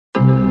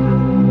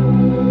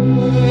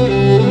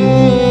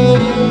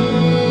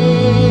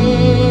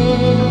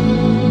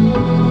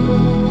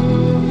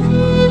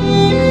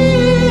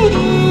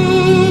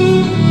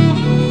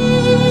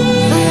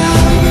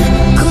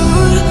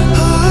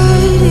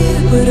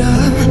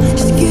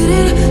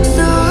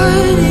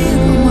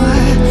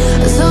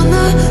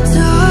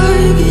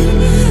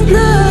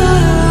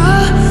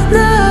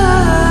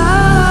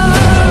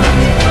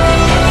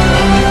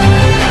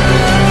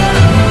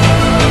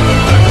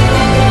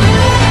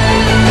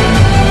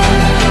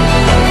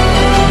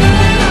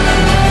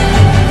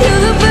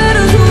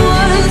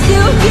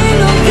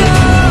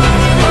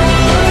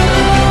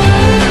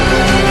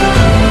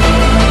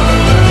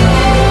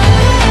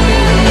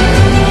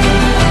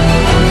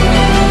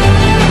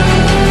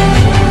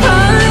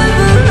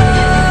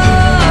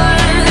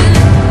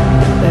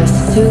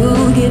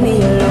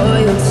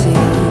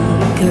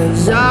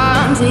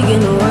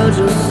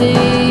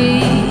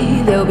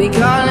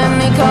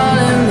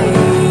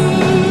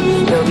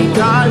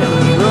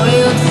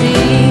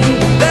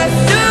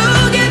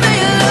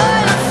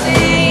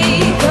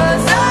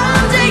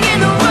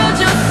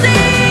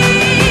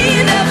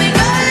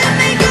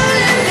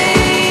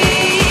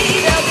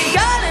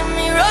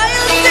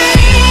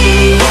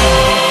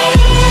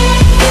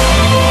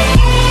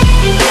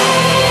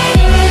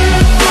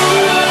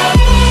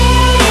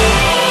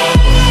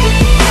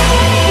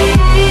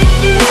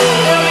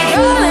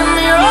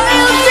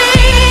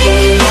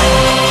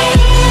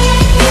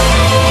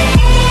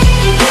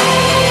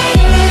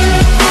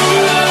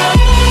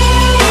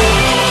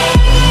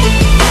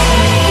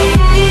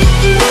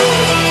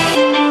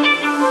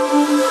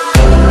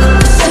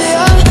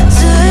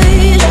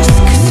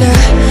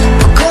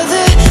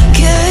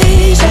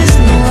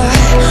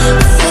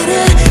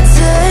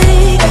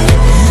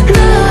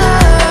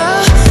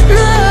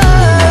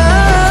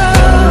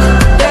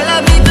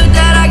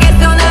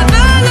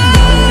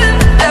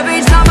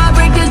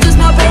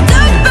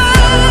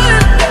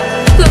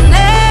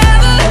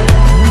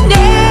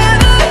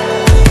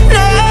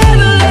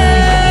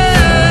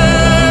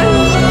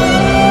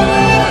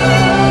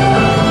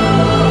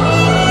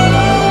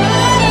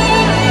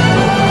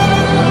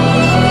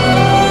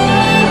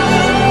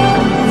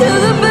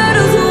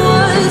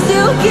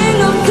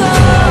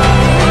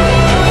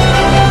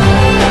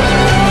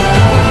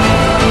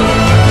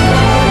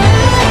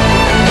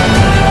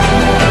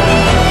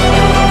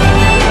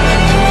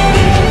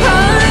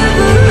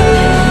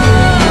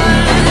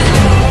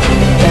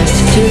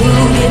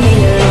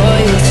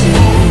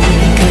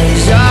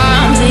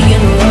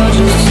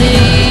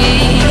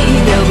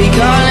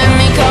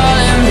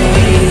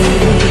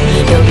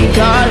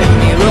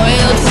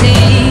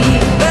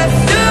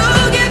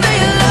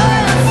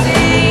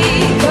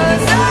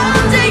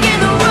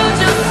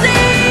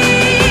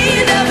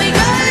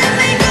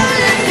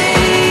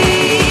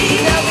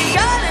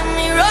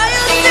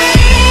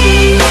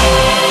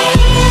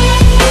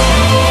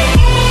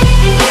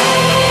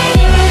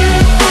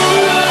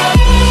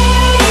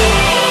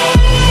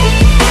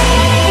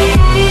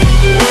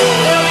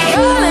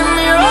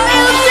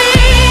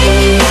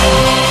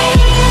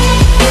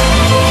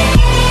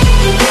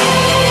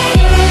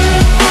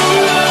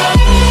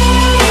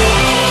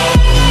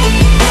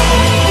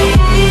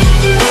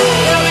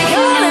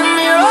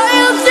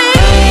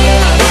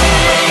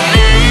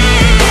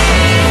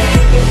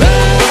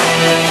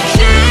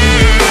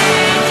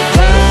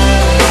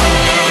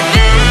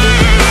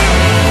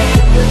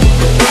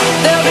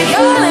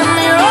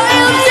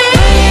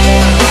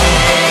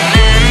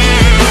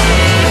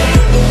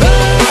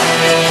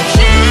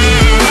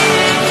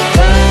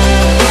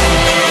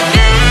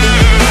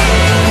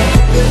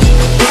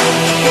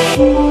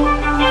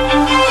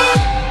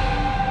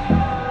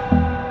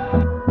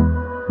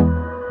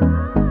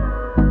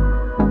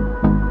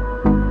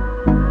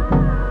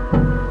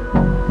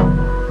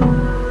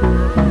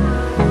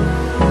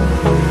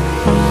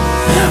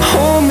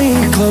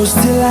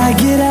I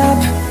get up.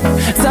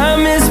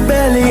 Time is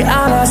barely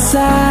on our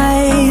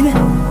side.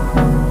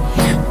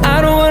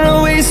 I don't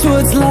wanna waste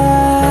what's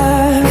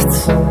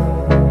left.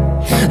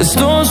 The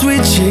storms we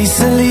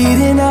chase are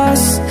leading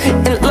us,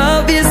 and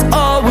love is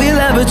all we'll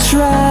ever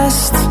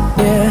trust.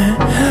 Yeah,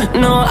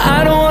 no,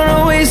 I don't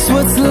wanna waste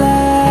what's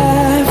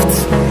left.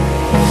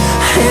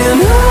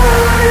 And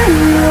on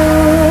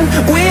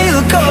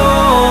we'll go,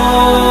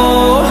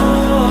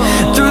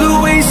 through the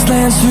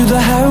wastelands, through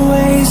the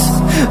highways,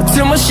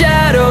 till my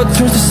shadow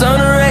turns to sun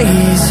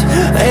rays.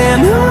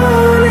 And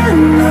on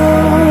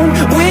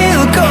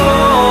we'll go,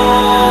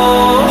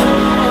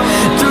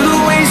 through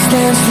the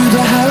wastelands, through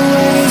the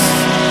highways,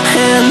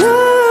 and on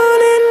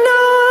we'll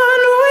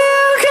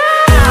go.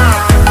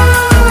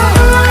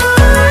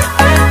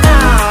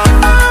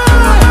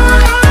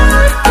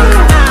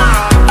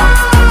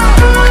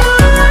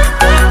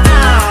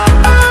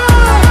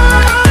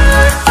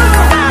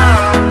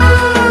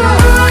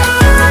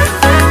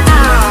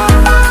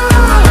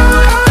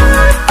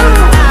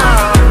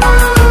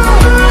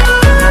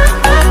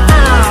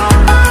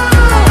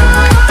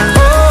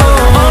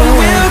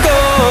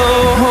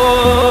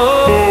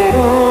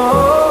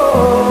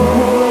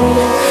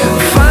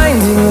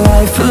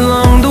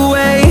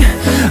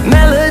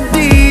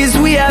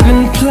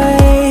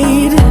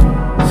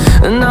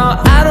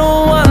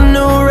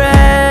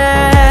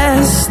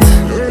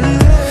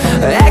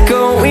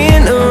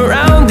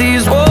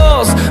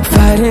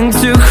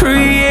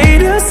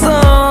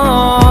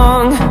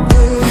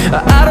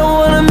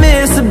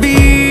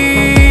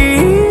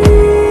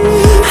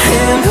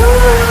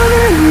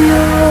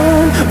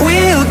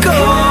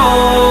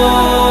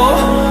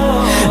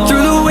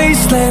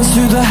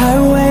 Through the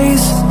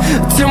highways,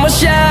 till my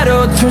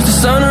shadow turns to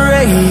sun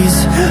rays.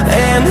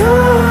 And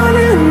on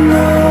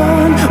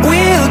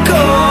we'll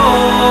go,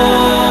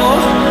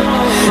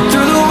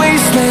 through the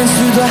wastelands,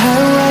 through the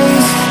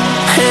highways,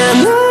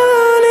 and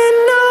on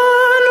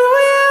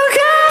we'll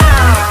go.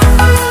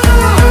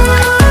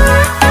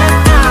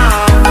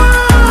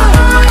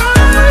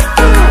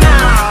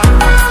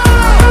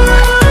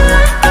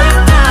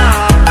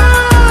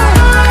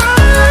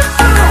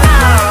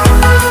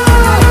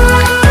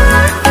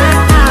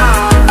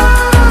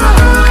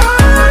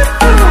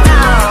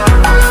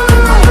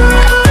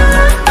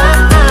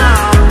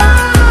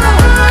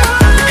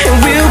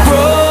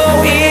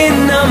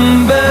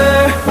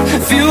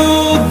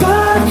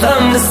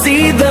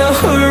 See the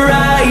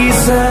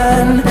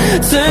horizon,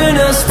 turn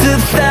us to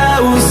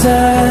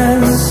thousands.